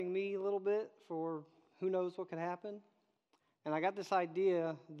who knows what could happen? And I got this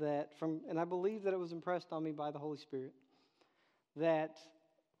idea and I believe that it was impressed on me by the Holy Spirit, that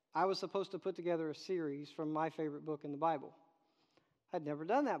I was supposed to put together a series from my favorite book in the Bible. I'd never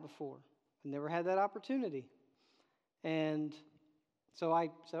done that before. I never had that opportunity. And so I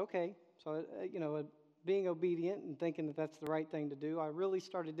said, okay. So, being obedient and thinking that that's the right thing to do, I really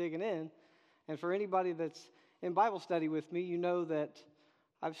started digging in. And for anybody that's in Bible study with me, you know that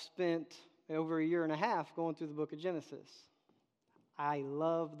I've spent over a year and a half going through the book of Genesis. I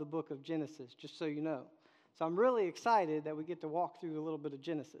love the book of Genesis, just so you know. So I'm really excited that we get to walk through a little bit of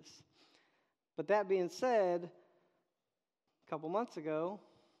Genesis. But that being said, a couple months ago,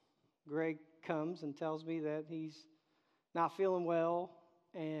 Greg comes and tells me that he's not feeling well,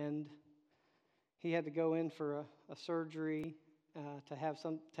 and he had to go in for a surgery to have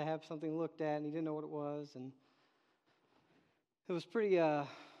something looked at, and he didn't know what it was, and it was pretty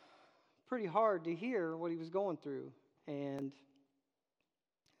hard to hear what he was going through. And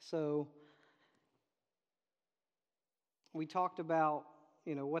so we talked about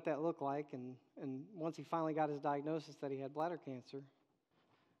what that looked like, and once he finally got his diagnosis that he had bladder cancer,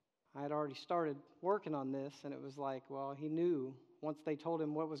 I had already started working on this, and it was like, well, he knew once they told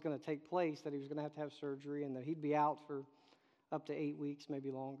him what was going to take place that he was going to have surgery and that he'd be out for up to 8 weeks, maybe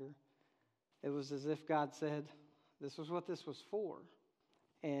longer. It was as if God said, this was what this was for.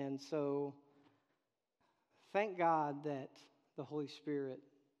 And so thank God that the Holy Spirit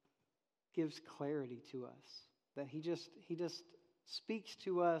gives clarity to us, that he just speaks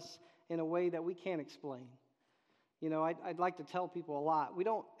to us in a way that we can't explain. I'd like to tell people a lot.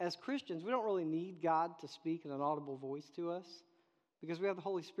 As Christians, we don't really need God to speak in an audible voice to us because we have the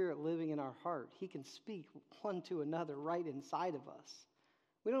Holy Spirit living in our heart. He can speak one to another right inside of us.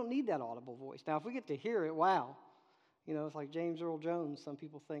 We don't need that audible voice. Now, if we get to hear it, wow. It's like James Earl Jones. Some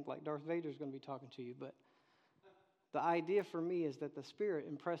people think like Darth Vader is going to be talking to you. But the idea for me is that the Spirit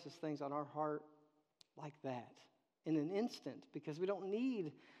impresses things on our heart like that in an instant, because we don't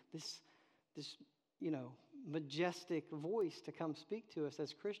need this majestic voice to come speak to us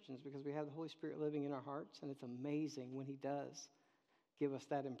as Christians, because we have the Holy Spirit living in our hearts, and it's amazing when he does give us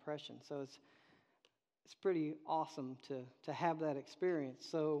that impression. So it's pretty awesome to have that experience.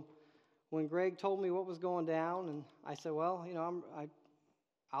 So when Greg told me what was going down, and I said, well,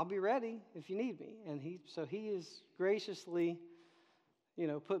 I'll be ready if you need me. And he is graciously,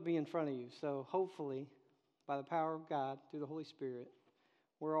 put me in front of you. So hopefully, by the power of God, through the Holy Spirit,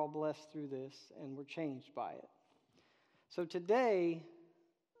 we're all blessed through this, and we're changed by it. So today,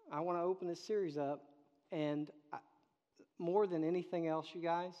 I want to open this series up, and more than anything else, you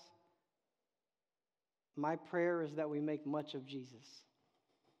guys, my prayer is that we make much of Jesus.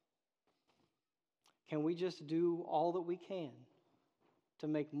 Can we just do all that we can to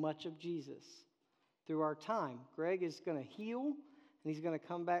make much of Jesus through our time? Greg is going to heal, and he's going to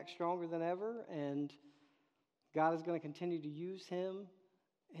come back stronger than ever, and God is going to continue to use him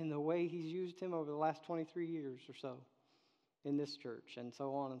in the way he's used him over the last 23 years or so in this church, and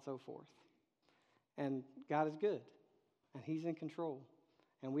so on and so forth. And God is good, and he's in control.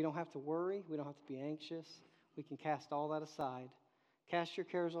 And we don't have to worry. We don't have to be anxious. We can cast all that aside. Cast your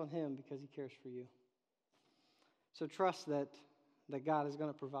cares on him because he cares for you. So trust that God is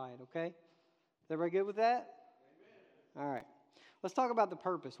going to provide, okay? Is everybody good with that? Amen. All right. Let's talk about the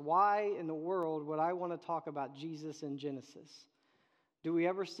purpose. Why in the world would I want to talk about Jesus in Genesis? Do we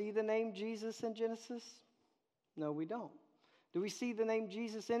ever see the name Jesus in Genesis? No, we don't. Do we see the name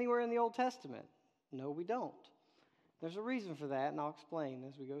Jesus anywhere in the Old Testament? No, we don't. There's a reason for that, and I'll explain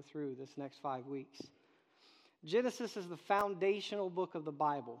as we go through this next 5 weeks. Genesis is the foundational book of the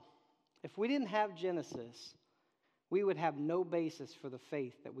Bible. If we didn't have Genesis, we would have no basis for the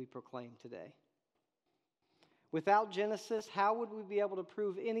faith that we proclaim today. Without Genesis, how would we be able to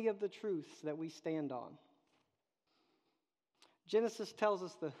prove any of the truths that we stand on? Genesis tells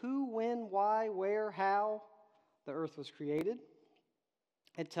us the who, when, why, where, how the earth was created.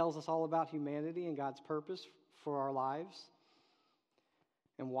 It tells us all about humanity and God's purpose for our lives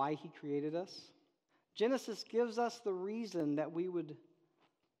and why he created us. Genesis gives us the reason that we would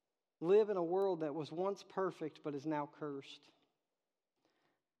live in a world that was once perfect but is now cursed.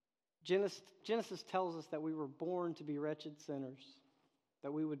 Genesis tells us that we were born to be wretched sinners,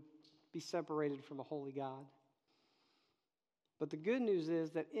 that we would be separated from a holy God. But the good news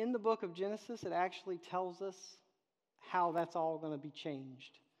is that in the book of Genesis, it actually tells us how that's all going to be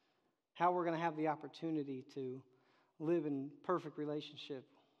changed, how we're going to have the opportunity to live in perfect relationship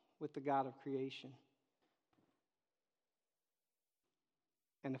with the God of creation.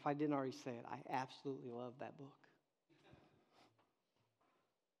 And if I didn't already say it, I absolutely love that book.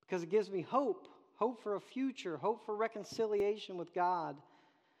 Because it gives me hope hope for a future, hope for reconciliation with God.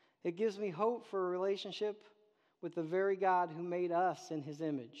 It gives me hope for a relationship with the very God who made us in his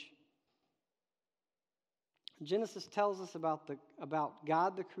image. Genesis tells us about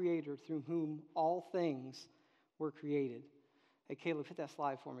God the Creator, through whom all things were created. Hey, Caleb, hit that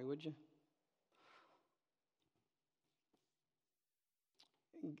slide for me, would you?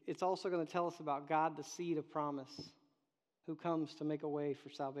 It's also going to tell us about God, the seed of promise, who comes to make a way for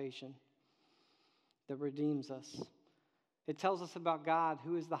salvation, that redeems us. It tells us about God,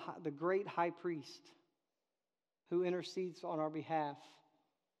 who is the great high priest, who intercedes on our behalf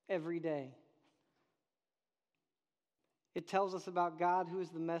every day. It tells us about God, who is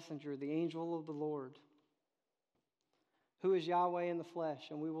the messenger, the angel of the Lord, who is Yahweh in the flesh,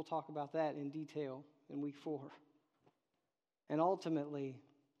 and we will talk about that in detail in week 4. And ultimately,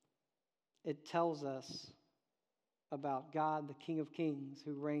 it tells us about God, the King of Kings,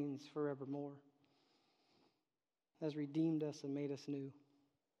 who reigns forevermore, has redeemed us and made us new.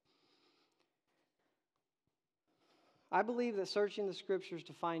 I believe that searching the Scriptures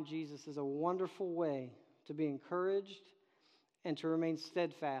to find Jesus is a wonderful way to be encouraged and to remain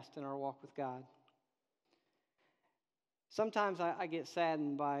steadfast in our walk with God. Sometimes I get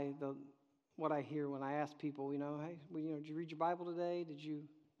saddened by what I hear when I ask people, hey, did you read your Bible today? Did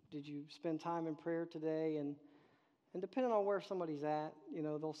you spend time in prayer today? And depending on where somebody's at,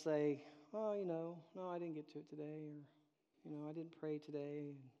 they'll say, oh, no, I didn't get to it today, or, I didn't pray today.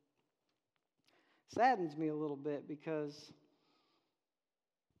 It saddens me a little bit, because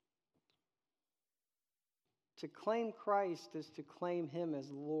to claim Christ is to claim him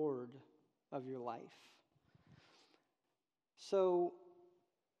as Lord of your life. So,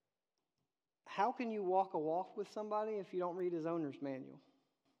 how can you walk a walk with somebody if you don't read his owner's manual?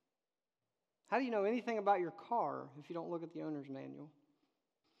 How do you know anything about your car if you don't look at the owner's manual?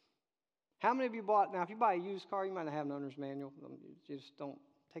 How many of you if you buy a used car, you might not have an owner's manual. You just don't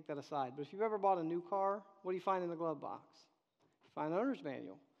take that aside. But if you've ever bought a new car, what do you find in the glove box? You find an owner's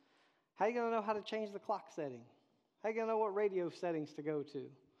manual. How are you going to know how to change the clock setting? How are you going to know what radio settings to go to?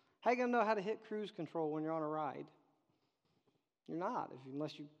 How are you going to know how to hit cruise control when you're on a ride? You're not,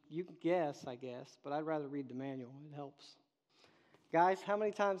 unless you can guess, I guess, but I'd rather read the manual. It helps. Guys, how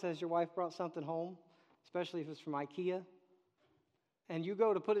many times has your wife brought something home, especially if it's from IKEA, and you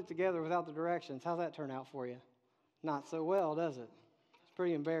go to put it together without the directions? How's that turn out for you? Not so well, does it? It's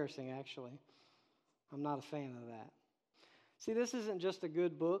pretty embarrassing, actually. I'm not a fan of that. See, this isn't just a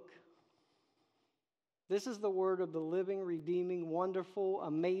good book. This is the word of the living, redeeming, wonderful,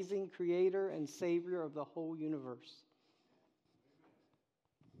 amazing Creator and Savior of the whole universe.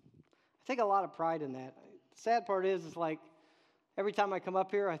 I take a lot of pride in that. The sad part is like every time I come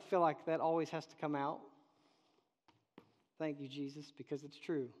up here, I feel like that always has to come out. Thank you, Jesus, because it's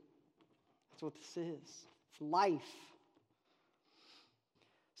true. That's what this is. It's life.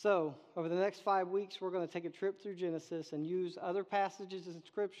 So, over the next 5 weeks, we're going to take a trip through Genesis and use other passages in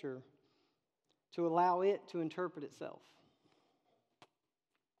Scripture to allow it to interpret itself.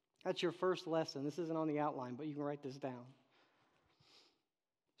 That's your first lesson. This isn't on the outline, but you can write this down.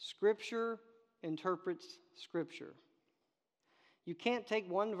 Scripture interprets Scripture. You can't take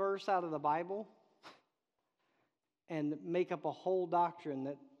one verse out of the Bible and make up a whole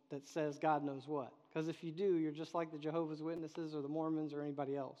doctrine that says God knows what. Because if you do, you're just like the Jehovah's Witnesses or the Mormons or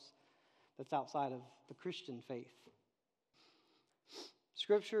anybody else that's outside of the Christian faith.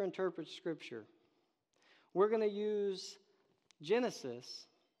 Scripture interprets Scripture. We're going to use Genesis,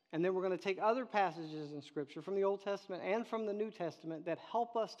 and then we're going to take other passages in Scripture from the Old Testament and from the New Testament that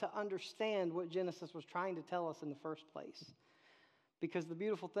help us to understand what Genesis was trying to tell us in the first place. Because the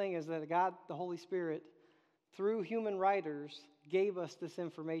beautiful thing is that God, the Holy Spirit, through human writers, gave us this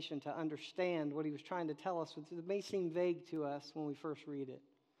information to understand what he was trying to tell us. It may seem vague to us when we first read it.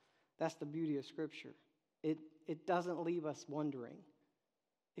 That's the beauty of Scripture. It doesn't leave us wondering.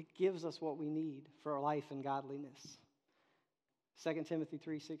 It gives us what we need for our life and godliness. 2 Timothy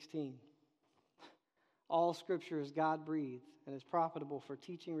 3:16. All Scripture is God-breathed and is profitable for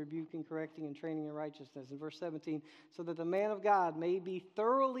teaching, rebuking, correcting, and training in righteousness. In verse 17, so that the man of God may be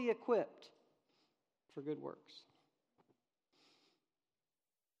thoroughly equipped for good works.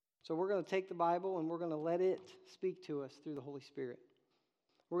 So we're going to take the Bible and we're going to let it speak to us through the Holy Spirit.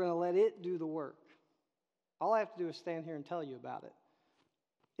 We're going to let it do the work. All I have to do is stand here and tell you about it.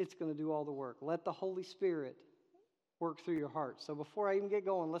 It's going to do all the work. Let the Holy Spirit work through your heart. So before I even get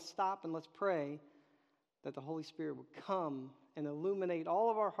going, let's stop and let's pray that the Holy Spirit would come and illuminate all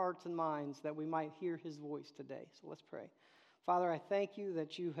of our hearts and minds that we might hear his voice today. So let's pray. Father, I thank you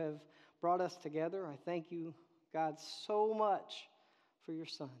that you have brought us together. I thank you, God, so much for your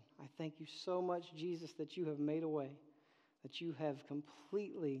Son. I thank you so much, Jesus, that you have made a way, that you have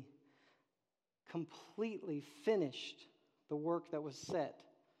completely finished the work that was set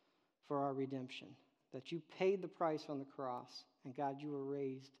for our redemption, that you paid the price on the cross, and God, you were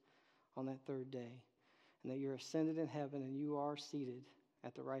raised on that third day, and that you're ascended in heaven and you are seated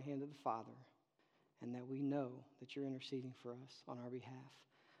at the right hand of the Father, and that we know that you're interceding for us on our behalf.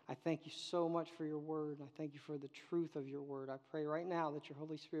 I thank you so much for your word. I thank you for the truth of your word. I pray right now that your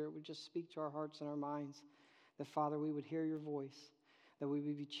Holy Spirit would just speak to our hearts and our minds, that, Father, we would hear your voice, that we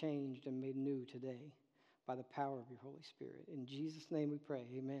would be changed and made new today by the power of your Holy Spirit. In Jesus' name we pray,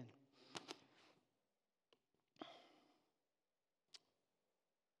 amen.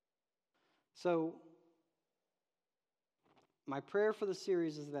 So, my prayer for the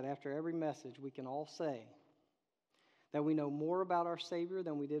series is that after every message, we can all say that we know more about our Savior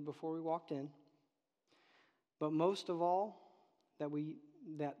than we did before we walked in. But most of all,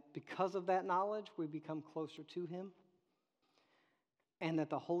 that because of that knowledge, we become closer to Him. And that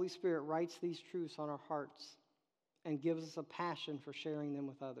the Holy Spirit writes these truths on our hearts and gives us a passion for sharing them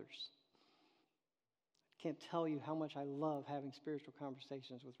with others. I can't tell you how much I love having spiritual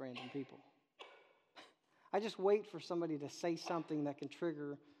conversations with random people. I just wait for somebody to say something that can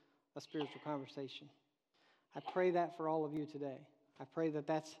trigger a spiritual conversation. I pray that for all of you today. I pray that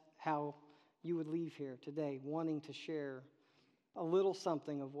that's how you would leave here today, wanting to share a little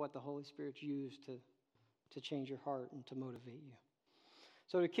something of what the Holy Spirit's used to change your heart and to motivate you.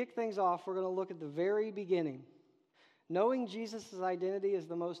 So to kick things off, we're going to look at the very beginning. Knowing Jesus' identity is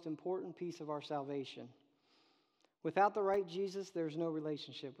the most important piece of our salvation. Without the right Jesus, there's no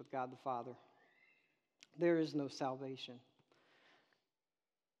relationship with God the Father. There is no salvation.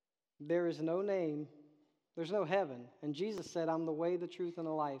 There is no name. There's no heaven. And Jesus said, I'm the way, the truth, and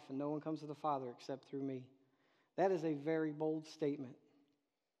the life, and no one comes to the Father except through me. That is a very bold statement.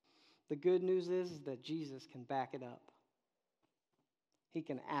 The good news is that Jesus can back it up. He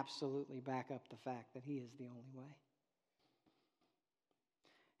can absolutely back up the fact that He is the only way.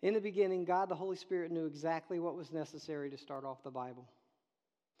 In the beginning, God the Holy Spirit knew exactly what was necessary to start off the Bible.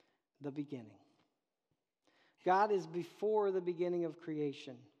 The beginning. God is before the beginning of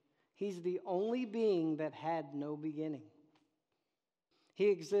creation. He's the only being that had no beginning. He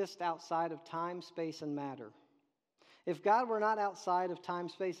exists outside of time, space, and matter. If God were not outside of time,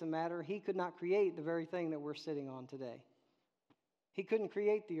 space, and matter, He could not create the very thing that we're sitting on today. He couldn't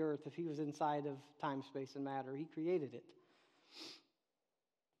create the earth if He was inside of time, space, and matter. He created it.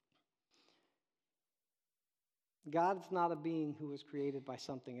 God's not a being who was created by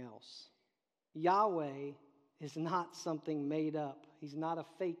something else. Yahweh is not something made up. He's not a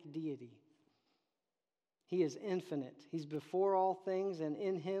fake deity. He is infinite. He's before all things, and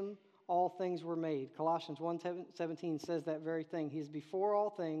in Him all things were made. Colossians 1:17 says that very thing. He is before all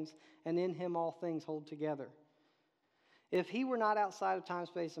things, and in Him all things hold together. If He were not outside of time,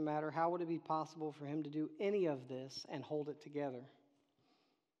 space, and matter, how would it be possible for Him to do any of this and hold it together?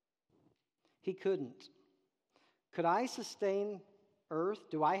 He couldn't. Could I sustain earth?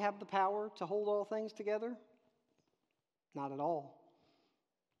 Do I have the power to hold all things together? Not at all.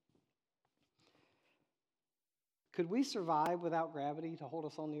 Could we survive without gravity to hold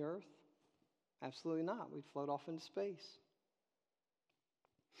us on the earth? Absolutely not. We'd float off into space.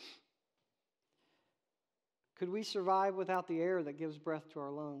 Could we survive without the air that gives breath to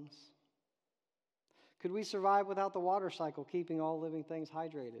our lungs? Could we survive without the water cycle keeping all living things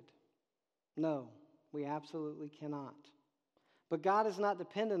hydrated? No, we absolutely cannot. But God is not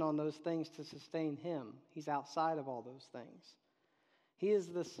dependent on those things to sustain Him. He's outside of all those things. He is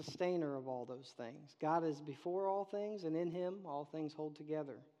the sustainer of all those things. God is before all things, and in Him all things hold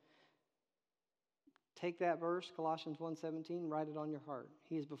together. Take that verse, Colossians 1:17, write it on your heart.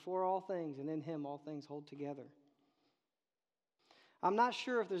 He is before all things, and in Him all things hold together. I'm not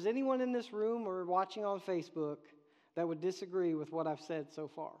sure if there's anyone in this room or watching on Facebook that would disagree with what I've said so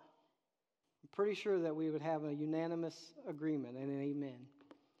far. I'm pretty sure that we would have a unanimous agreement and an amen.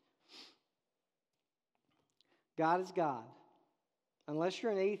 God is God. Unless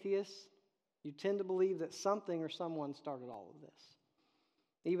you're an atheist, you tend to believe that something or someone started all of this.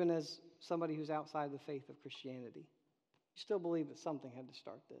 Even as somebody who's outside the faith of Christianity, you still believe that something had to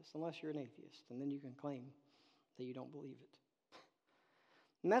start this, unless you're an atheist, and then you can claim that you don't believe it.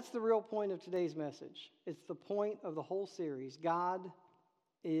 And that's the real point of today's message. It's the point of the whole series. God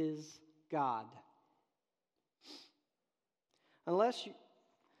is God.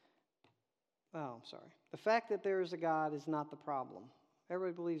 The fact that there is a God is not the problem.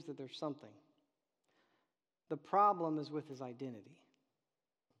 Everybody believes that there's something. The problem is with His identity.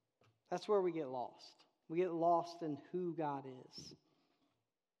 That's where we get lost. We get lost in who God is.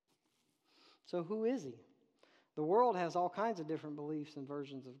 So who is he? The world has all kinds of different beliefs and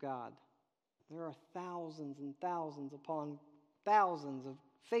versions of God. There are thousands and thousands upon thousands of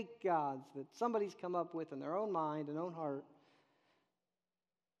fake gods that somebody's come up with in their own mind and own heart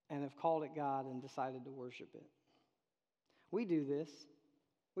and have called it God and decided to worship it. We do this.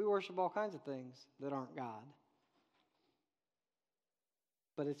 We worship all kinds of things that aren't God.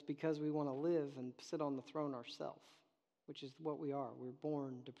 But it's because we want to live and sit on the throne ourselves, which is what we are. We're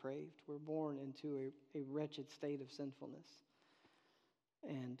born depraved. We're born into a wretched state of sinfulness.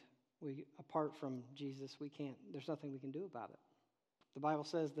 And apart from Jesus, there's nothing we can do about it. The Bible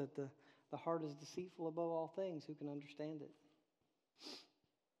says that the heart is deceitful above all things. Who can understand it?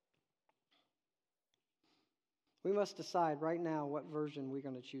 We must decide right now what version we're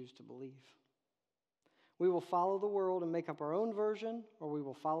going to choose to believe. We will follow the world and make up our own version, or we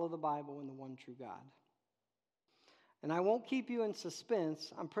will follow the Bible and the one true God. And I won't keep you in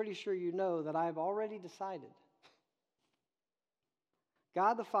suspense. I'm pretty sure you know that I've already decided.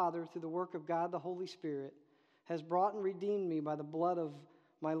 God the Father, through the work of God the Holy Spirit, has brought and redeemed me by the blood of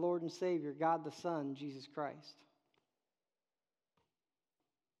my Lord and Savior, God the Son, Jesus Christ.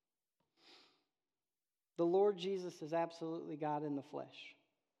 The Lord Jesus is absolutely God in the flesh.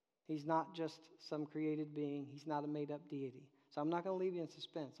 He's not just some created being. He's not a made-up deity. So I'm not going to leave you in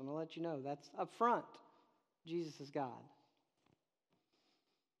suspense. I'm going to let you know that's up front. Jesus is God.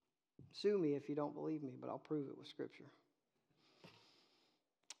 Sue me if you don't believe me, but I'll prove it with Scripture.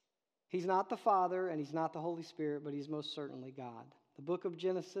 He's not the Father and He's not the Holy Spirit, but He's most certainly God. The book of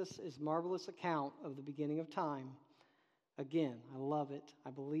Genesis is a marvelous account of the beginning of time. Again, I love it. I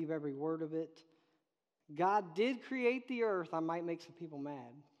believe every word of it. God did create the earth. I might make some people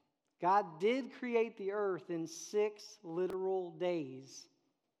mad. God did create the earth in 6 literal days.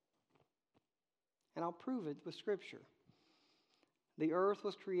 And I'll prove it with Scripture. The earth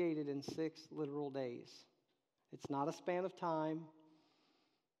was created in 6 literal days. It's not a span of time.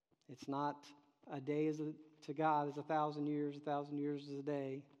 It's not a day to God is 1,000 years, 1,000 years is a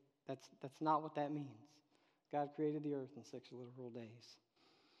day. That's not what that means. God created the earth in 6 literal days.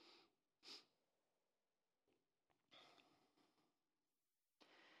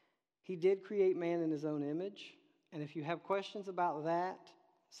 He did create man in His own image. And if you have questions about that,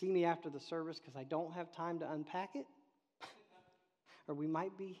 see me after the service because I don't have time to unpack it. Or we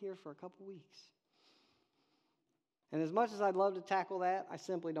might be here for a couple weeks. And as much as I'd love to tackle that, I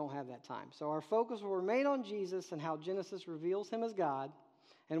simply don't have that time. So our focus will remain on Jesus and how Genesis reveals Him as God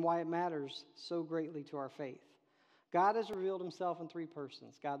and why it matters so greatly to our faith. God has revealed Himself in 3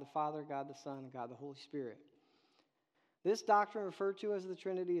 persons, God the Father, God the Son, and God the Holy Spirit. This doctrine referred to as the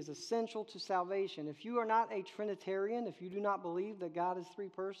Trinity is essential to salvation. If you are not a Trinitarian, if you do not believe that God is 3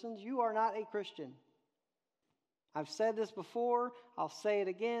 persons, you are not a Christian. I've said this before, I'll say it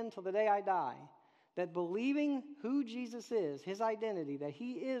again till the day I die, that believing who Jesus is, His identity, that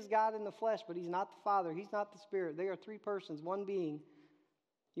He is God in the flesh, but He's not the Father, He's not the Spirit, they are 3 persons, one being,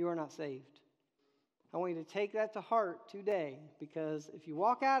 you are not saved. I want you to take that to heart today, because if you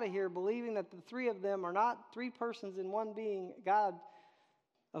walk out of here believing that the 3 of them are not 3 persons in one being, God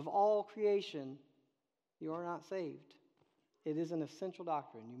of all creation, you are not saved. It is an essential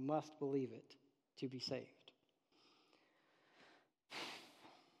doctrine. You must believe it to be saved.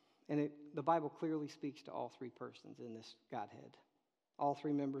 And the Bible clearly speaks to all 3 persons in this Godhead. All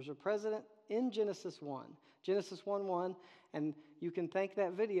 3 members are present in Genesis 1. Genesis 1:1, and you can thank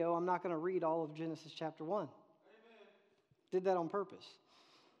that video. I'm not going to read all of Genesis chapter 1. Amen. Did that on purpose.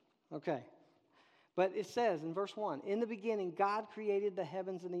 Okay. But it says in verse 1, in the beginning, God created the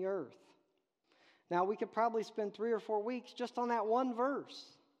heavens and the earth. Now, we could probably spend 3 or 4 weeks just on that one verse,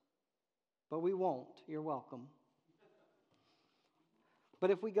 but we won't. You're welcome. But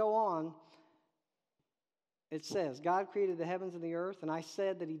if we go on, it says, God created the heavens and the earth, and I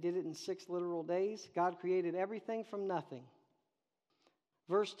said that He did it in 6 literal days. God created everything from nothing.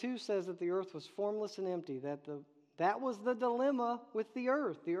 Verse 2 says that the earth was formless and empty, that was the dilemma with the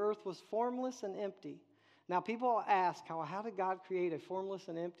earth. The earth was formless and empty. Now, people ask, how did God create a formless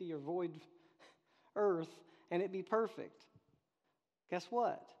and empty or void earth and it be perfect? Guess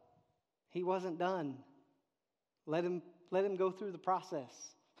what? He wasn't done. Let him go through the process.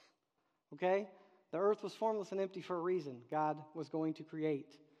 Okay? The earth was formless and empty for a reason. God was going to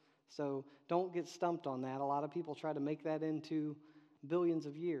create. So don't get stumped on that. A lot of people try to make that into billions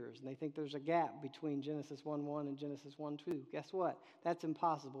of years, and they think there's a gap between Genesis 1:1 and Genesis 1:2. Guess what? That's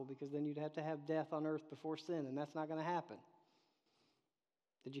impossible, because then you'd have to have death on earth before sin, and that's not going to happen.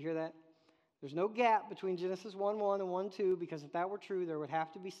 Did you hear that? There's no gap between Genesis 1:1 and 1:2, because if that were true, there would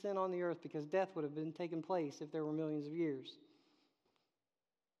have to be sin on the earth, because death would have been taking place if there were millions of years.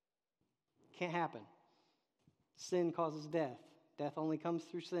 Can't happen. Sin causes death. Death only comes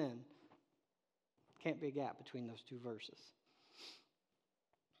through sin. Can't be a gap between those two verses.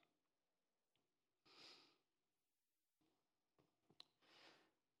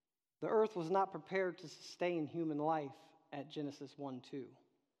 The earth was not prepared to sustain human life at Genesis 1:2.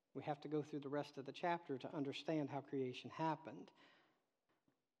 We have to go through the rest of the chapter to understand how creation happened.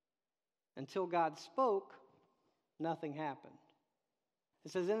 Until God spoke, nothing happened. It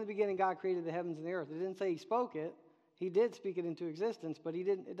says, in the beginning, God created the heavens and the earth. It didn't say he spoke it. He did speak it into existence, but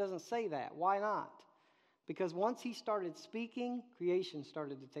it doesn't say that. Why not? Because once he started speaking, creation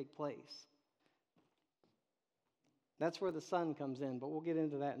started to take place. That's where the Son comes in, but we'll get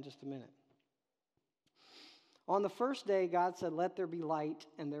into that in just a minute. On the first day, God said, let there be light,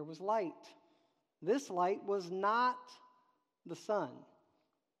 and there was light. This light was not the sun.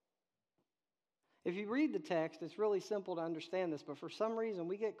 If you read the text, it's really simple to understand this, but for some reason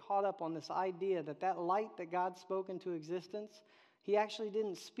we get caught up on this idea that light that God spoke into existence, he actually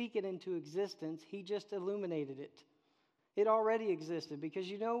didn't speak it into existence, he just illuminated it. It already existed, because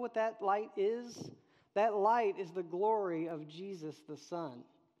you know what that light is? That light is the glory of Jesus the Son.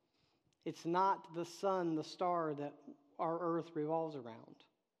 It's not the sun, the star that our earth revolves around.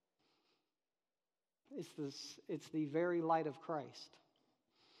 It's the very light of Christ.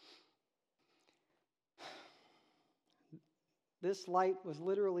 This light was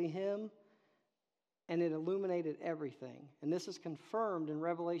literally him, and it illuminated everything. And this is confirmed in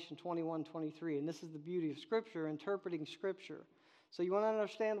Revelation 21:23. And this is the beauty of Scripture, interpreting Scripture. So you want to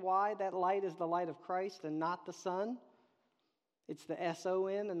understand why that light is the light of Christ and not the sun? It's the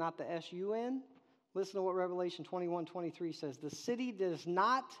S-O-N and not the S-U-N. Listen to what Revelation 21:23 says. The city does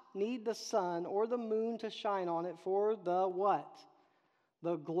not need the sun or the moon to shine on it, for the what?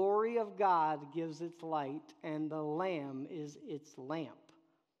 The glory of God gives its light, and the Lamb is its lamp.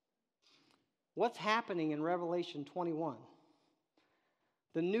 What's happening in Revelation 21?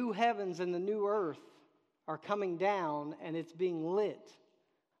 The new heavens and the new earth are coming down, and it's being lit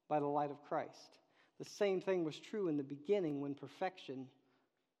by the light of Christ. The same thing was true in the beginning when perfection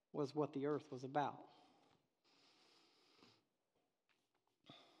was what the earth was about.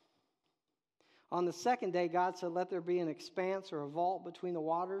 On the second day, God said, let there be an expanse or a vault between the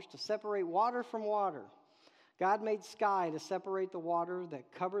waters to separate water from water. God made sky to separate the water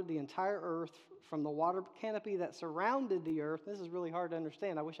that covered the entire earth from the water canopy that surrounded the earth. This is really hard to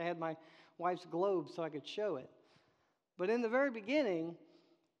understand. I wish I had my wife's globe so I could show it. But in the very beginning,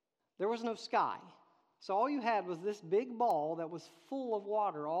 there was no sky. So all you had was this big ball that was full of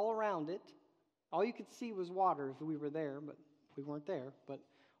water all around it. All you could see was water if we were there, but we weren't there. But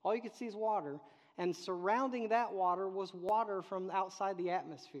all you could see is water. And surrounding that water was water from outside the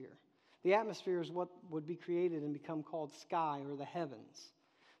atmosphere. The atmosphere is what would be created and become called sky or the heavens.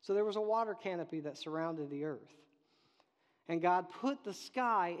 So there was a water canopy that surrounded the earth. And God put the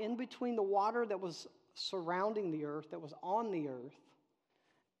sky in between the water that was surrounding the earth, that was on the earth,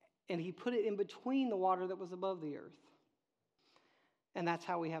 and he put it in between the water that was above the earth. And that's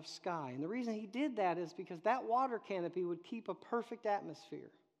how we have sky. And the reason he did that is because that water canopy would keep a perfect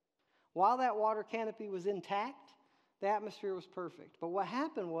atmosphere. While that water canopy was intact, the atmosphere was perfect. But what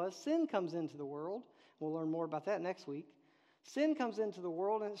happened was sin comes into the world. We'll learn more about that next week. Sin comes into the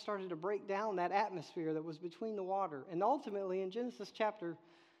world, and it started to break down that atmosphere that was between the water. And ultimately, in Genesis chapter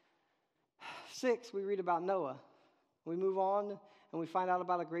 6, we read about Noah. We move on, and we find out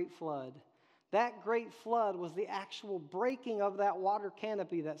about a great flood. That great flood was the actual breaking of that water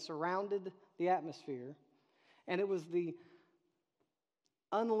canopy that surrounded the atmosphere. And it was the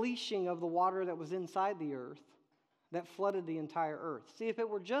unleashing of the water that was inside the earth that flooded the entire earth. See, if it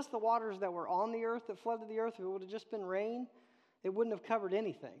were just the waters that were on the earth that flooded the earth, if it would have just been rain, it wouldn't have covered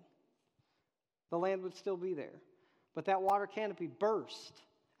anything. The land would still be there. But that water canopy burst,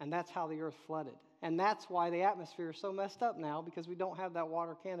 and that's how the earth flooded. And that's why the atmosphere is so messed up now, because we don't have that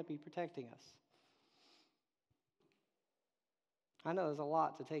water canopy protecting us. I know there's a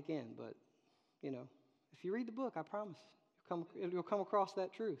lot to take in, but, if you read the book, I promise, you'll come across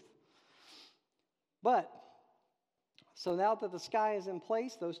that truth. But, so now that the sky is in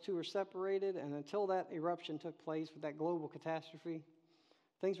place, those two are separated, and until that eruption took place with that global catastrophe,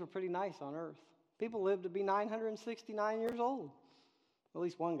 things were pretty nice on earth. People lived to be 969 years old. At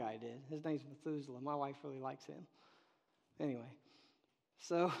least one guy did. His name's Methuselah. My wife really likes him. Anyway,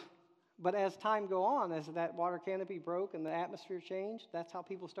 but as time go on, as that water canopy broke and the atmosphere changed, that's how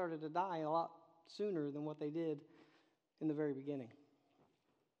people started to die a lot sooner than what they did in the very beginning.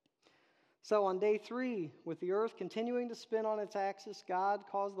 So on day 3, with the earth continuing to spin on its axis, God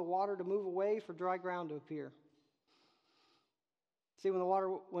caused the water to move away for dry ground to appear. See,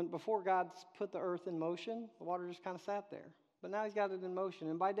 before God put the earth in motion, the water just kind of sat there. But now he's got it in motion.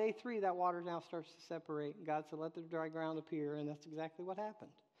 And by day 3, that water now starts to separate. And God said, let the dry ground appear. And that's exactly what happened.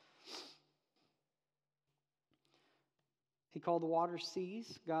 He called the waters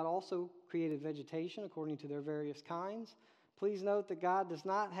seas. God also created vegetation according to their various kinds. Please note that God did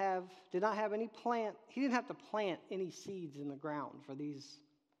not have any plant. He didn't have to plant any seeds in the ground for these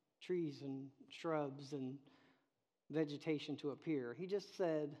trees and shrubs and vegetation to appear. He just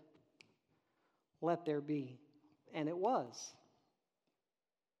said, let there be. And it was.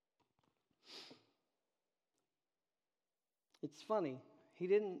 It's funny. He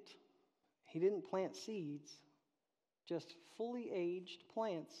didn't plant seeds. Just fully aged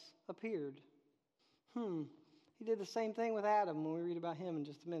plants appeared. He did the same thing with Adam when we read about him in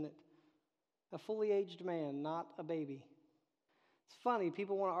just a minute. A fully aged man, not a baby. It's funny,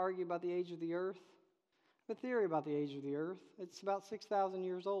 people want to argue about the age of the earth. I have a theory about the age of the earth. It's about 6,000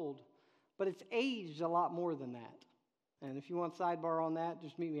 years old. But it's aged a lot more than that. And if you want a sidebar on that,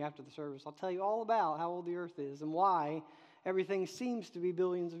 just meet me after the service. I'll tell you all about how old the earth is and why everything seems to be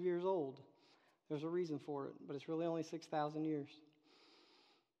billions of years old. There's a reason for it, but it's really only 6,000 years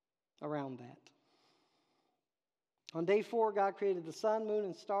around that. On day 4, God created the sun, moon,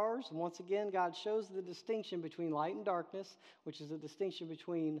 and stars. And once again, God shows the distinction between light and darkness, which is a distinction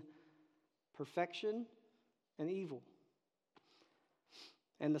between perfection and evil.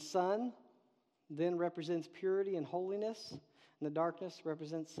 And the sun then represents purity and holiness, and the darkness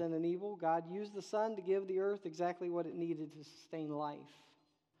represents sin and evil. God used the sun to give the earth exactly what it needed to sustain life.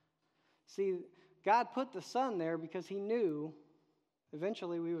 See, God put the sun there because he knew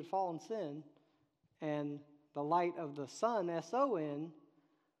eventually we would fall in sin, and the light of the sun, S-O-N,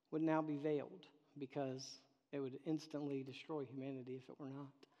 would now be veiled because it would instantly destroy humanity if it were not.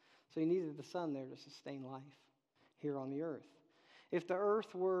 So he needed the sun there to sustain life here on the earth. If the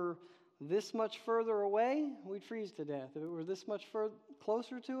earth were this much further away, we'd freeze to death. If it were this much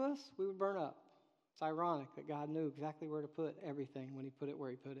closer to us, we would burn up. It's ironic that God knew exactly where to put everything when he put it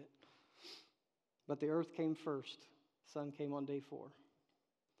where he put it. But the earth came first. The sun came on day 4.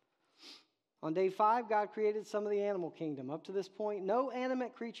 On day 5, God created some of the animal kingdom. Up to this point, no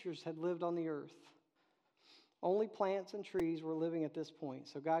animate creatures had lived on the earth. Only plants and trees were living at this point.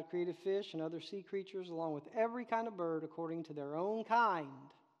 So God created fish and other sea creatures along with every kind of bird according to their own kind.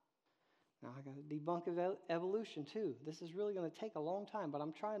 Now, I got to debunk evolution too. This is really going to take a long time, but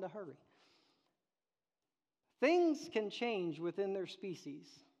I'm trying to hurry. Things can change within their species.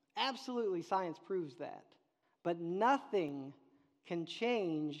 Absolutely, science proves that. But nothing can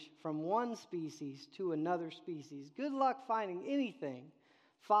change from one species to another species. Good luck finding anything,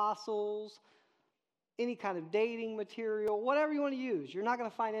 fossils, any kind of dating material, whatever you want to use. You're not going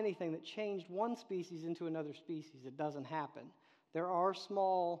to find anything that changed one species into another species. It doesn't happen. There are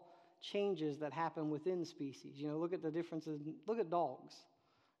small changes that happen within species. Look at the differences. Look at dogs.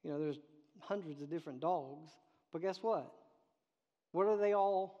 There's hundreds of different dogs. But guess what? What are they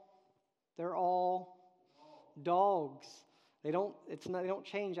all? They're all dogs. They don't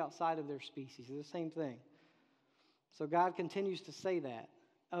change outside of their species. They're the same thing. So God continues to say that.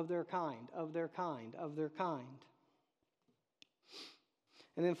 Of their kind, of their kind, of their kind.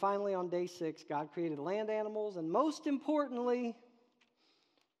 And then finally on day 6, God created land animals, and most importantly,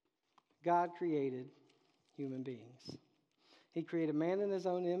 God created human beings. He created man in his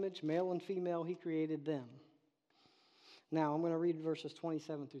own image, male and female, he created them. Now, I'm going to read verses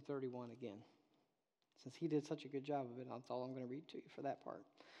 27 through 31 again. Since he did such a good job of it, that's all I'm going to read to you for that part.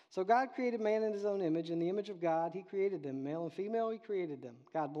 So God created man in his own image. In the image of God, he created them. Male and female, he created them.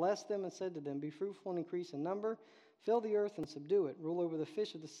 God blessed them and said to them, be fruitful and increase in number. Fill the earth and subdue it. Rule over the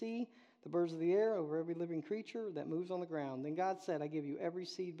fish of the sea, the birds of the air, over every living creature that moves on the ground. Then God said, I give you every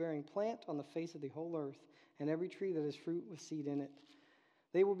seed-bearing plant on the face of the whole earth, and every tree that has fruit with seed in it.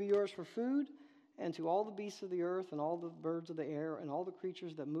 They will be yours for food, and to all the beasts of the earth, and all the birds of the air, and all the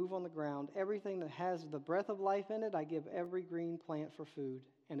creatures that move on the ground, everything that has the breath of life in it, I give every green plant for food.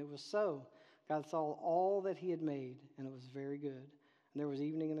 And it was so. God saw all that he had made, and it was very good. And there was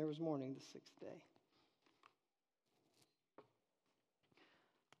evening and there was morning the 6th day.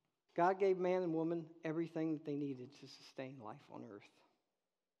 God gave man and woman everything that they needed to sustain life on earth.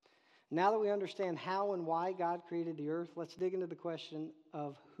 Now that we understand how and why God created the earth, let's dig into the question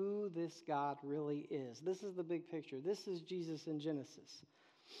of who this God really is. This is the big picture. This is Jesus in Genesis.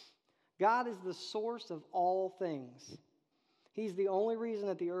 God is the source of all things. He's the only reason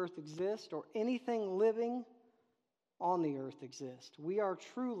that the earth exists or anything living on the earth exists. We are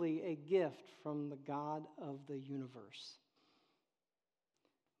truly a gift from the God of the universe.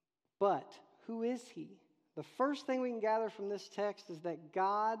 But who is he? The first thing we can gather from this text is that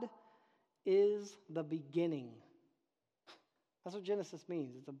God is the beginning. That's what Genesis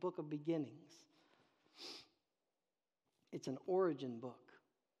means. It's a book of beginnings. It's an origin book.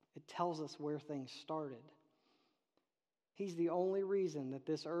 It tells us where things started. He's the only reason that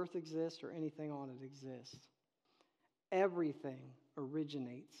this earth exists or anything on it exists. Everything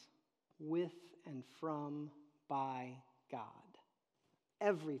originates with and from, by God.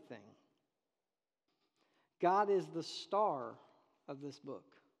 Everything. God is the star of this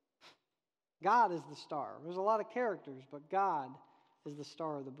book. God is the star. There's a lot of characters, but God is the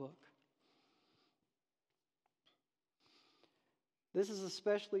star of the book. This is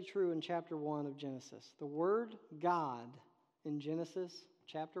especially true in chapter 1 of Genesis. The word God in Genesis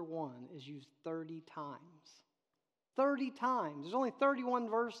chapter 1 is used 30 times. 30 times. There's only 31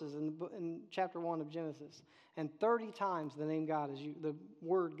 verses in chapter 1 of Genesis, and 30 times the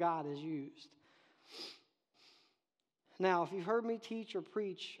word God is used. Now, if you've heard me teach or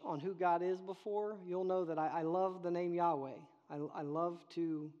preach on who God is before, you'll know that I love the name Yahweh. I love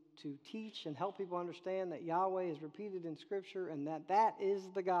to teach and help people understand that Yahweh is repeated in Scripture and that is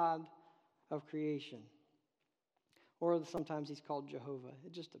the God of creation. Or sometimes he's called Jehovah.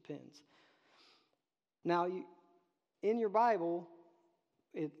 It just depends. Now, in your Bible,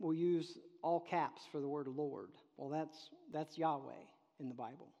 it will use all caps for the word Lord. Well, that's Yahweh in the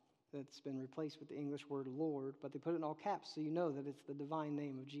Bible. That's been replaced with the English word Lord, but they put it in all caps so you know that it's the divine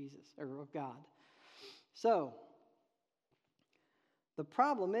name of Jesus, or of God. So, the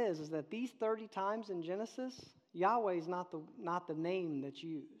problem is that these 30 times in Genesis, Yahweh is not the name that's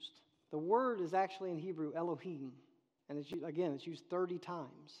used. The word is actually in Hebrew Elohim, and it's used 30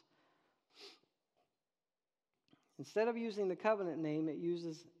 times. Instead of using the covenant name, it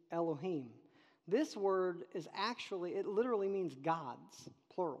uses Elohim. This word it literally means gods,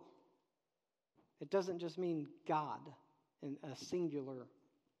 plural. It doesn't just mean God in a singular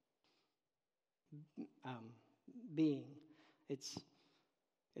being. It's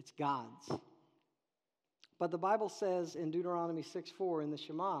gods. But the Bible says in Deuteronomy 6:4 in the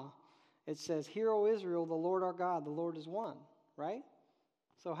Shema, it says, "Hear, O Israel, the Lord our God, the Lord is one." Right?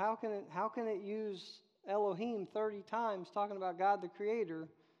 So how can it use Elohim 30 times talking about God the Creator,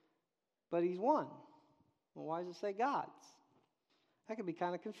 but He's one? Well, why does it say gods? That could be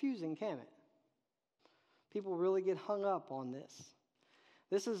kind of confusing, can't it? People really get hung up on this.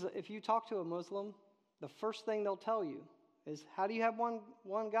 If you talk to a Muslim, the first thing they'll tell you is, how do you have one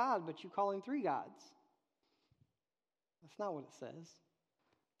God, but you call him three gods? That's not what it says.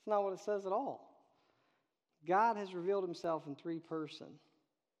 It's not what it says at all. God has revealed himself in three persons.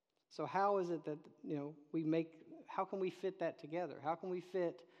 So how is it that, how can we fit that together? How can we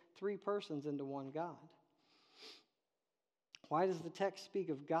fit three persons into one God? Why does the text speak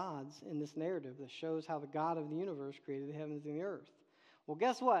of gods in this narrative that shows how the God of the universe created the heavens and the earth? Well,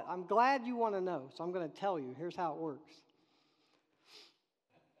 guess what? I'm glad you want to know, so I'm going to tell you. Here's how it works.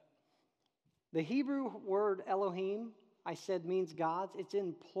 The Hebrew word Elohim, I said, means gods. It's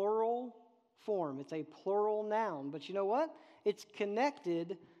in plural form. It's a plural noun. But you know what? It's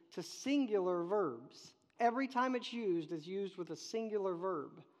connected to singular verbs. Every time it's used with a singular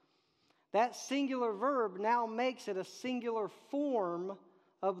verb. That singular verb now makes it a singular form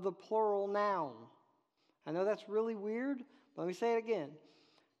of the plural noun. I know that's really weird, but let me say it again.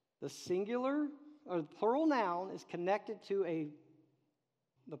 The plural noun is connected to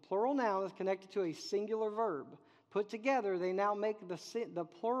a singular verb. Put together, they now make the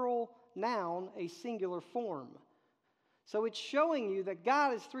plural noun a singular form. So it's showing you that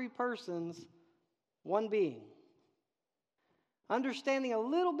God is three persons, one being. Understanding a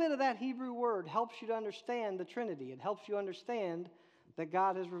little bit of that Hebrew word helps you to understand the Trinity. It helps you understand that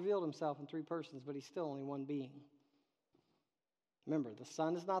God has revealed himself in three persons, but he's still only one being. Remember, the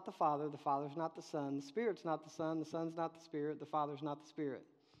Son is not the Father is not the Son, the Spirit's not the Son, the Son's not the Spirit, the Father's not the Spirit.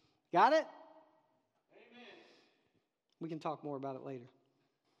 Got it? Amen. We can talk more about it later.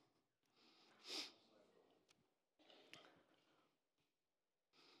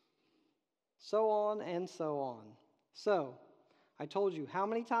 So on and so on. So, I told you, how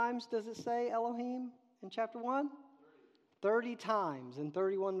many times does it say Elohim in chapter 1? 30 times in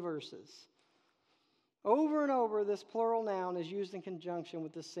 31 verses. Over and over, this plural noun is used in conjunction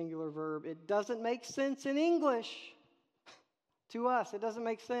with this singular verb. It doesn't make sense in English. To us, it doesn't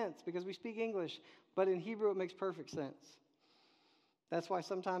make sense because we speak English, but in Hebrew, it makes perfect sense. That's why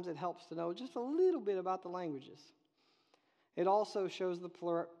sometimes it helps to know just a little bit about the languages. It also shows the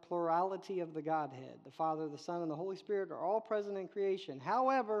plurality of the Godhead. The Father, the Son, and the Holy Spirit are all present in creation.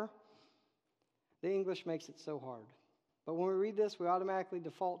 However, the English makes it so hard. But when we read this, we automatically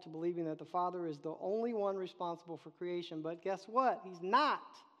default to believing that the Father is the only one responsible for creation. But guess what? He's not.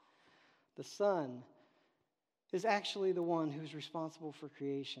 The Son is actually the one who's responsible for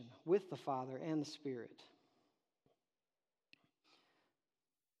creation with the Father and the Spirit.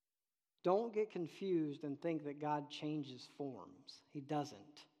 Don't get confused and think that God changes forms. He doesn't.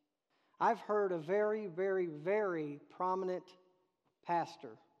 I've heard a very, very, very prominent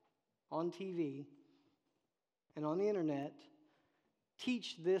pastor on TV and on the internet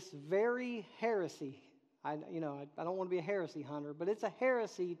teach this very heresy. I don't want to be a heresy hunter, but it's a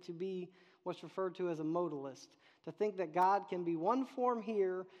heresy to be what's referred to as a modalist, to think that God can be one form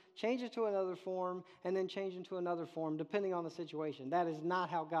here, change it to another form, and then change into another form, depending on the situation. That is not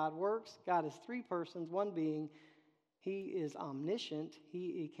how God works. God is three persons, one being. He is omniscient.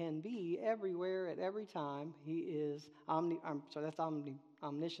 He can be everywhere at every time. He is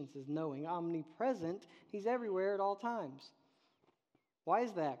omniscience is knowing. Omnipresent. He's everywhere at all times. Why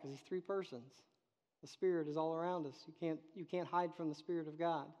is that? Because he's three persons. The Spirit is all around us. You can't hide from the Spirit of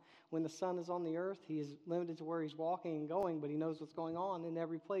God. When the Son is on the earth, he is limited to where he's walking and going, but he knows what's going on in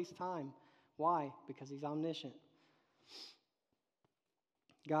every place, time. Why? Because he's omniscient.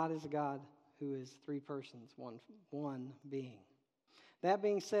 God is a God who is three persons, one being. That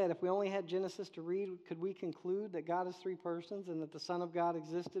being said, if we only had Genesis to read, could we conclude that God is three persons and that the Son of God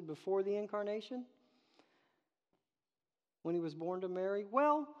existed before the incarnation? When he was born to Mary?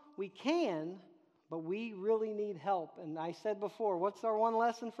 Well, we can, but we really need help. And I said before, what's our one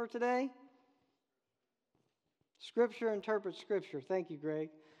lesson for today? Scripture interprets Scripture. Thank you, Greg.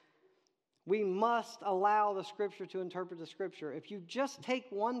 We must allow the Scripture to interpret the Scripture. If you just take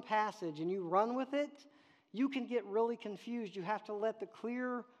one passage and you run with it, you can get really confused. You have to let the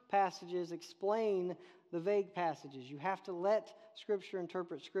clear passages explain the vague passages. You have to let Scripture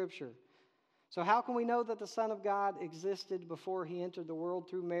interpret Scripture. So how can we know that the Son of God existed before he entered the world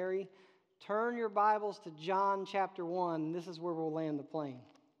through Mary? Turn your Bibles to John chapter 1. This is where we'll land the plane.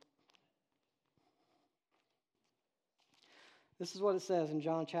 This is what it says in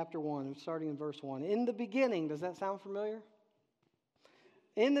John chapter 1, starting in verse 1. In the beginning, does that sound familiar?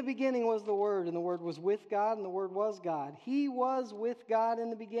 In the beginning was the Word, and the Word was with God, and the Word was God. He was with God in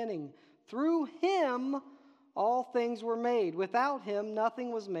the beginning. Through him all things were made. Without him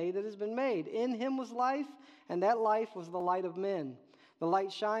nothing was made that has been made. In him was life, and that life was the light of men. The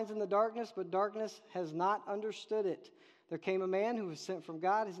light shines in the darkness, but darkness has not understood it. There came a man who was sent from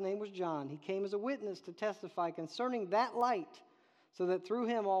God. His name was John. He came as a witness to testify concerning that light, so that through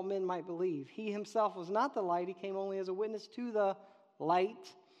him all men might believe. He himself was not the light. He came only as a witness to the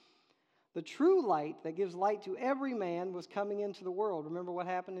light. The true light that gives light to every man was coming into the world. Remember what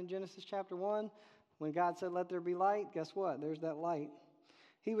happened in Genesis chapter 1? When God said, "Let there be light," guess what? There's that light.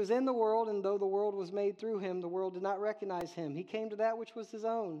 He was in the world, and though the world was made through him, the world did not recognize him. He came to that which was his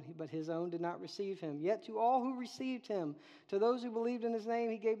own, but his own did not receive him. Yet to all who received him, to those who believed in his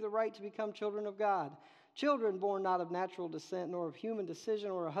name, he gave the right to become children of God. Children born not of natural descent, nor of human decision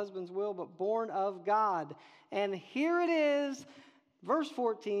or a husband's will, but born of God. And here it is, verse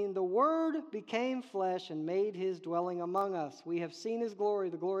 14, the Word became flesh and made his dwelling among us. We have seen his glory,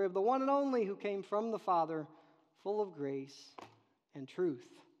 the glory of the one and only who came from the Father, full of grace and truth.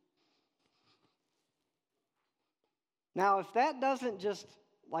 Now, if that doesn't just,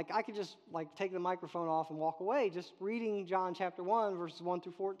 I could just take the microphone off and walk away, just reading John chapter 1, verses 1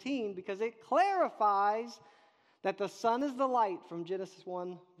 through 14, because it clarifies that the Son is the light from Genesis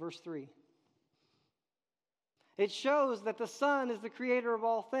 1, verse 3. It shows that the Son is the creator of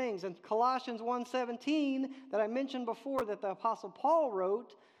all things. And Colossians 1:17, that I mentioned before, that the Apostle Paul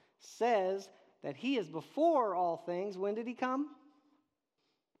wrote, says that he is before all things. When did he come?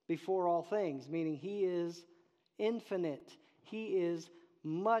 Before all things, meaning he is infinite. He is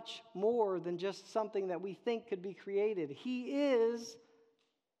much more than just something that we think could be created. He is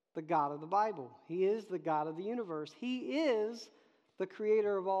the God of the Bible. He is the God of the universe. He is the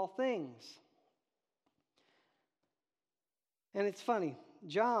creator of all things. And it's funny,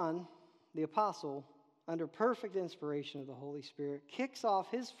 John, the apostle, under perfect inspiration of the Holy Spirit, kicks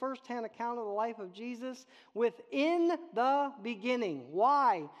off his firsthand account of the life of Jesus with "in the beginning."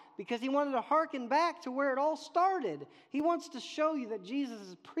 Why? Because he wanted to hearken back to where it all started. He wants to show you that Jesus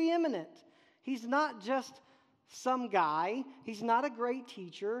is preeminent. He's not just some guy. He's not a great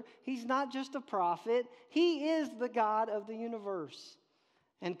teacher. He's not just a prophet. He is the God of the universe.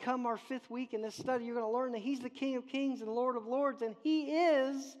 And come our 5th week in this study, you're going to learn that he's the King of Kings and Lord of Lords, and he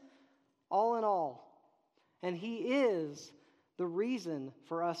is all in all. And he is the reason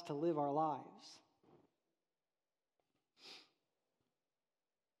for us to live our lives.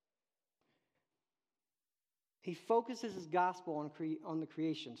 He focuses his gospel on the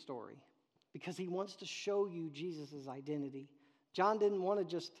creation story because he wants to show you Jesus' identity. John didn't want to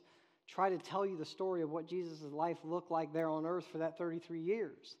just try to tell you the story of what Jesus' life looked like there on earth for that 33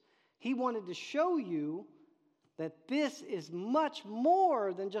 years. He wanted to show you that this is much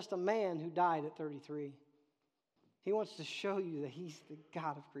more than just a man who died at 33. He wants to show you that he's the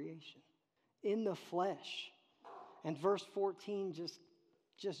God of creation in the flesh. And verse 14 just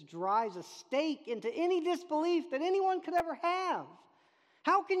drives a stake into any disbelief that anyone could ever have.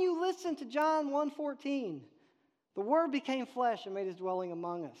 How can you listen to John 1:14? The Word became flesh and made his dwelling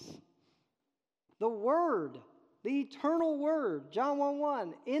among us. The Word, the eternal Word, John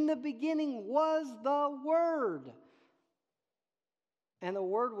 1:1, in the beginning was the Word. And the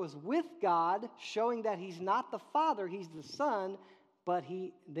Word was with God, showing that he's not the Father, he's the Son, but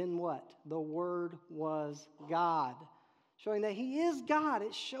then what? The Word was God. Showing that he is God.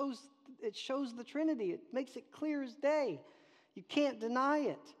 It shows the Trinity. It makes it clear as day. You can't deny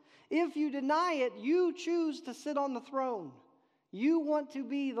it. If you deny it, you choose to sit on the throne. You want to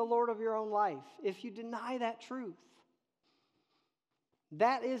be the Lord of your own life. If you deny that truth,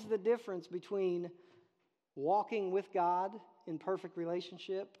 that is the difference between walking with God in perfect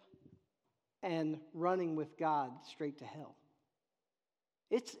relationship and running with God straight to hell.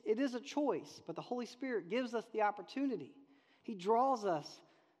 It is a choice, but the Holy Spirit gives us the opportunity. He draws us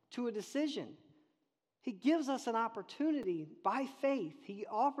to a decision. He gives us an opportunity by faith. He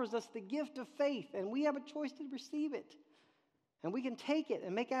offers us the gift of faith, and we have a choice to receive it. And we can take it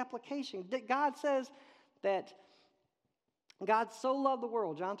and make application. God says that God so loved the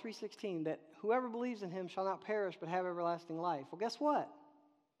world, John 3:16, that whoever believes in him shall not perish but have everlasting life. Well, guess what?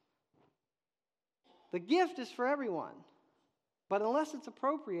 The gift is for everyone. But unless it's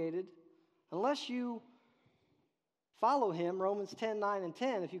appropriated, unless you follow him, Romans 10:9 and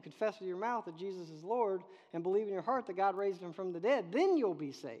 10, if you confess with your mouth that Jesus is Lord and believe in your heart that God raised him from the dead, then you'll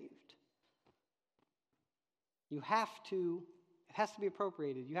be saved. It has to be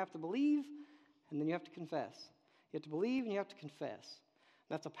appropriated. You have to believe, and then you have to confess. You have to believe, and you have to confess.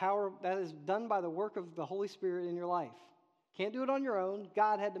 That's a power that is done by the work of the Holy Spirit in your life. Can't do it on your own.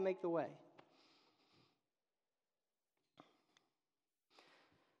 God had to make the way.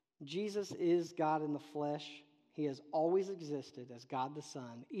 Jesus is God in the flesh. He has always existed as God the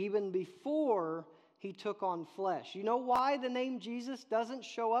Son, even before he took on flesh. You know why the name Jesus doesn't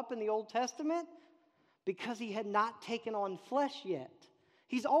show up in the Old Testament? Because he had not taken on flesh yet.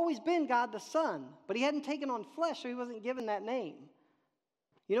 He's always been God the Son, but he hadn't taken on flesh, so he wasn't given that name.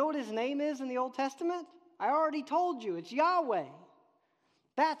 You know what his name is in the Old Testament? I already told you. It's Yahweh.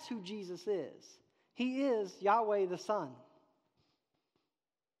 That's who Jesus is. He is Yahweh the Son.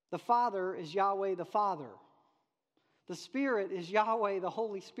 The Father is Yahweh the Father. The Spirit is Yahweh the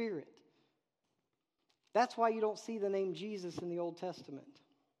Holy Spirit. That's why you don't see the name Jesus in the Old Testament.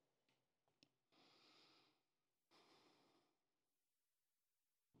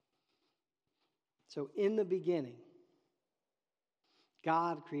 So in the beginning,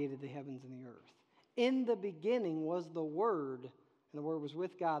 God created the heavens and the earth. In the beginning was the Word, and the Word was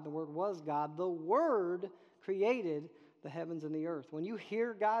with God. The Word was God. The Word created the heavens and the earth. When you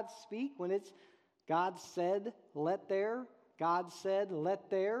hear God speak, when it's God said, let there, God said, let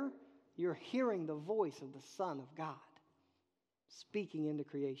there, you're hearing the voice of the Son of God speaking into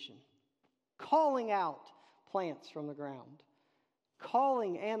creation, calling out plants from the ground,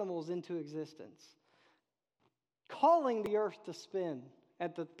 calling animals into existence, calling the earth to spin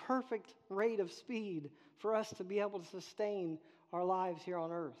at the perfect rate of speed for us to be able to sustain our lives here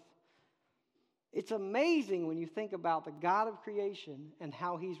on earth. It's amazing when you think about the God of creation and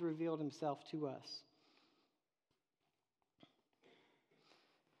how he's revealed himself to us.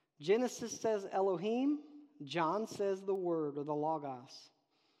 Genesis says Elohim. John says the Word, or the Logos,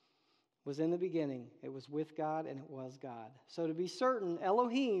 was in the beginning. It was with God and it was God. So to be certain,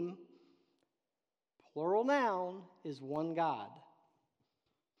 Elohim, plural noun, is one God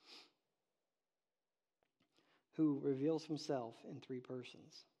who reveals himself in three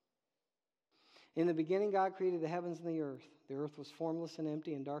persons. In the beginning, God created the heavens and the earth. The earth was formless and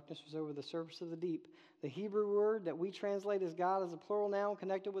empty, and darkness was over the surface of the deep. The Hebrew word that we translate as God is a plural noun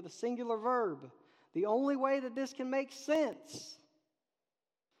connected with a singular verb. The only way that this can make sense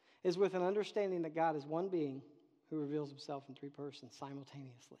is with an understanding that God is one being who reveals himself in three persons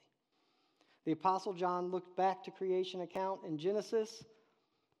simultaneously. The Apostle John looked back to creation account in Genesis,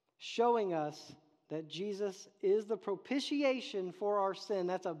 showing us that Jesus is the propitiation for our sin.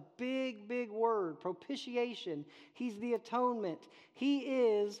 That's a big, big word, propitiation. He's the atonement. He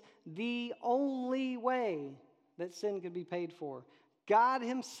is the only way that sin could be paid for. God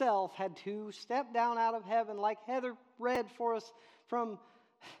himself had to step down out of heaven, like Heather read for us from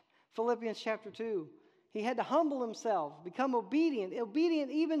Philippians chapter 2. He had to humble himself, become obedient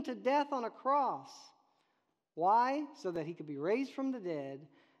even to death on a cross. Why? So that he could be raised from the dead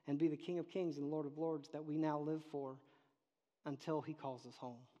and be the King of Kings and Lord of Lords that we now live for until he calls us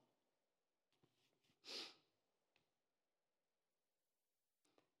home.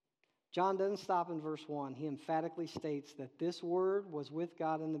 John doesn't stop in verse 1. He emphatically states that this Word was with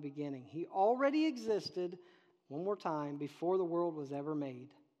God in the beginning. He already existed, one more time, before the world was ever made.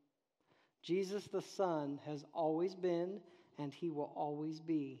 Jesus the Son has always been, and he will always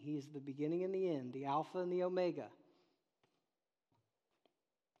be. He is the beginning and the end, the Alpha and the Omega.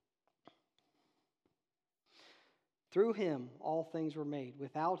 Through him, all things were made.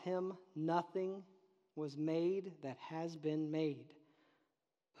 Without him, nothing was made that has been made.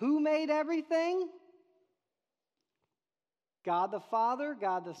 Who made everything? God the Father,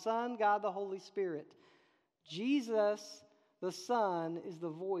 God the Son, God the Holy Spirit. Jesus, the Son, is the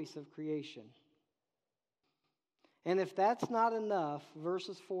voice of creation. And if that's not enough,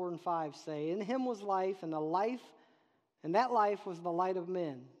 verses 4 and 5 say, in him was life, and that life was the light of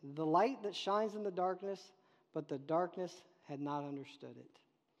men. The light that shines in the darkness, but the darkness had not understood it.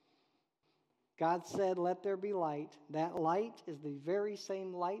 God said, let there be light. That light is the very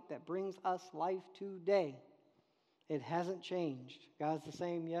same light that brings us life today. It hasn't changed. God's the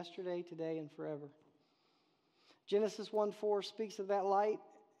same yesterday, today, and forever. Genesis 1:4 speaks of that light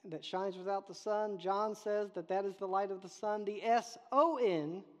that shines without the sun. John says that is the light of the sun, the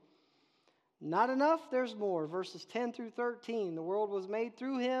S-O-N. Not enough, there's more. Verses 10 through 13. The world was made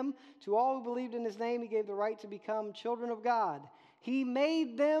through him. To all who believed in his name, he gave the right to become children of God. He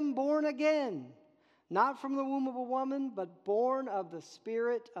made them born again, not from the womb of a woman, but born of the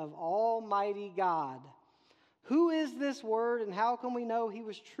Spirit of Almighty God. Who is this Word, and how can we know he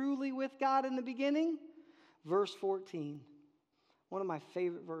was truly with God in the beginning? Verse 14. One of my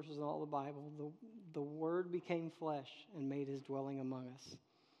favorite verses in all the Bible. The Word became flesh and made his dwelling among us.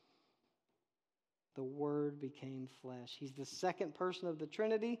 The Word became flesh. He's the second person of the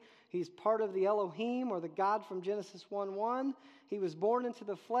Trinity. He's part of the Elohim, or the God from Genesis 1:1. He was born into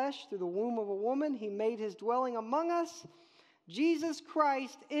the flesh through the womb of a woman. He made his dwelling among us. Jesus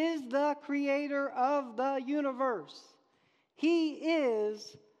Christ is the creator of the universe. He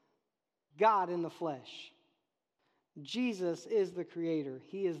is God in the flesh. Jesus is the creator.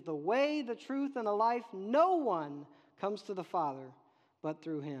 He is the way, the truth, and the life. No one comes to the Father but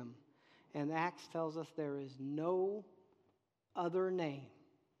through him. And Acts tells us there is no other name,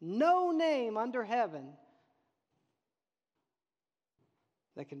 no name under heaven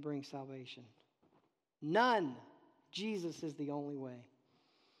that can bring salvation. None. Jesus is the only way.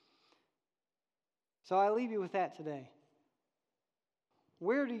 So I leave you with that today.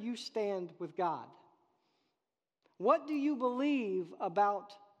 Where do you stand with God? What do you believe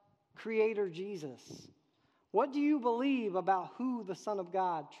about Creator Jesus? What do you believe about who the Son of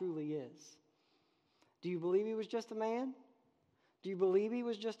God truly is? Do you believe he was just a man? Do you believe he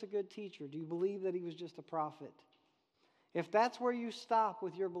was just a good teacher? Do you believe that he was just a prophet? If that's where you stop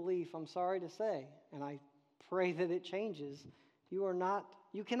with your belief, I'm sorry to say, and I pray that it changes,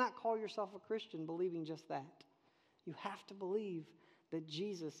 you cannot call yourself a Christian believing just that. You have to believe that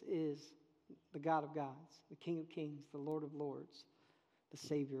Jesus is the God of gods, the King of kings, the Lord of lords, the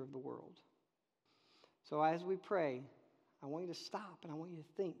Savior of the world. So as we pray, I want you to stop and I want you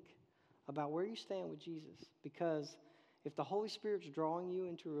to think about where you stand with Jesus. Because if the Holy Spirit's drawing you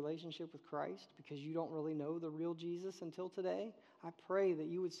into a relationship with Christ because you don't really know the real Jesus until today, I pray that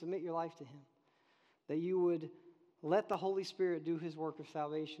you would submit your life to him. That you would let the Holy Spirit do his work of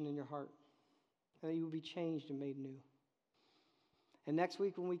salvation in your heart. And that you would be changed and made new. And next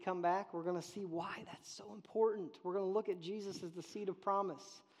week when we come back, we're going to see why that's so important. We're going to look at Jesus as the seed of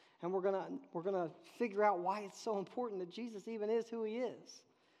promise. And we're going to figure out why it's so important that Jesus even is who he is.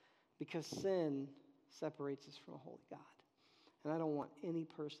 Because sin separates us from a holy God. And I don't want any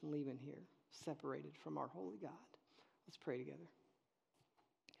person leaving here separated from our holy God. Let's pray together.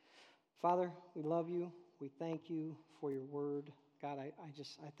 Father, we love you. We thank you for your word. God, I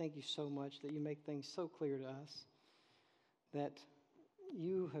thank you so much that you make things so clear to us. That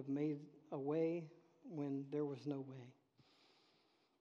you have made a way when there was no way.